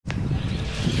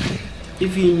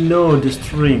if you know the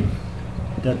stream,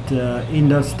 that in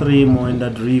that stream or in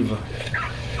that river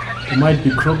there might be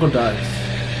crocodiles,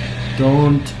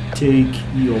 don't take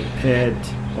your pet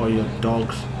or your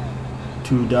dogs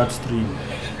to that stream,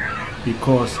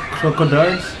 because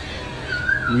crocodiles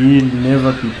will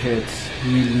never be pets,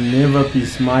 will never be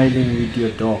smiling with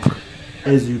your dog.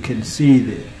 As you can see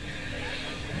there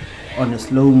on a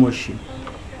slow motion,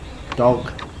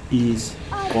 dog is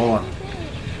gone.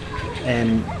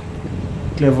 And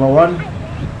clever one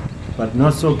but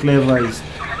not so clever is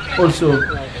also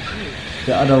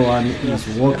the other one is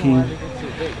walking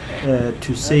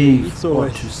to save or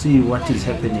to see what is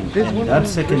happening, and that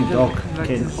second dog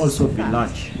can also be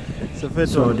lunch.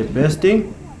 So the best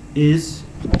thing is,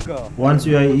 once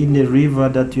you are in the river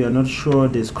that you are not sure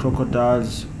there's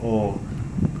crocodiles or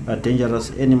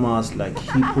dangerous animals like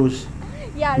hippos,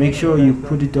 make sure you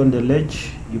put it on the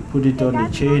ledge, you put it on the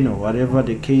chain or whatever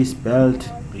the case, belt,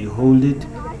 you hold it,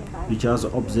 you just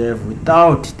observe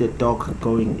without the dog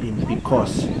going in,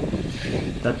 because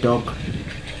that dog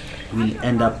will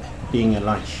end up being a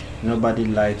lunch. Nobody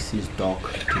likes his dog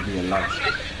to be a lunch.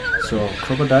 So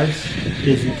crocodiles,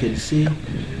 as you can see,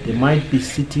 they might be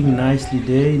sitting nicely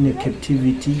there in a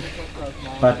captivity,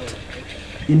 but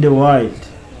in the wild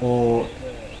or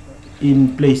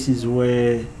in places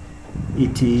where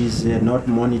it is not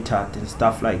monitored and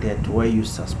stuff like that, where you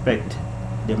suspect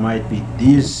there might be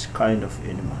these kind of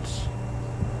animals,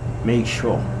 make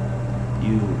sure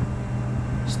you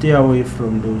stay away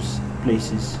from those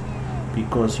places,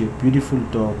 because your beautiful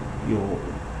dog,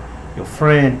 your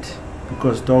friend,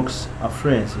 because dogs are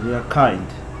friends, they are kind,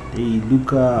 they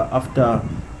look after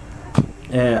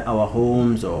our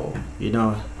homes, or you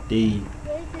know, they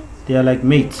are like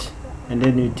mates. And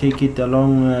then you take it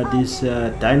along these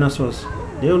dinosaurs,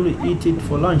 they only eat it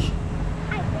for lunch.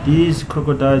 These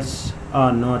crocodiles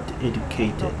are not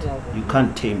educated, you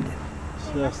can't tame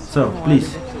them. So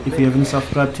please, if you haven't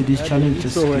subscribed to this channel,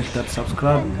 just click that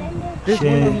subscribe,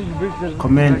 share,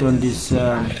 comment on this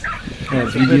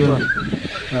video,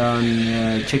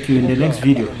 and check you in the next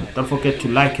video. Don't forget to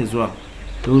like as well.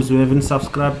 Those who haven't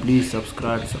subscribed, please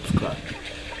subscribe.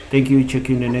 Thank you. Check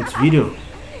you in the next video.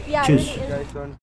 Cheers.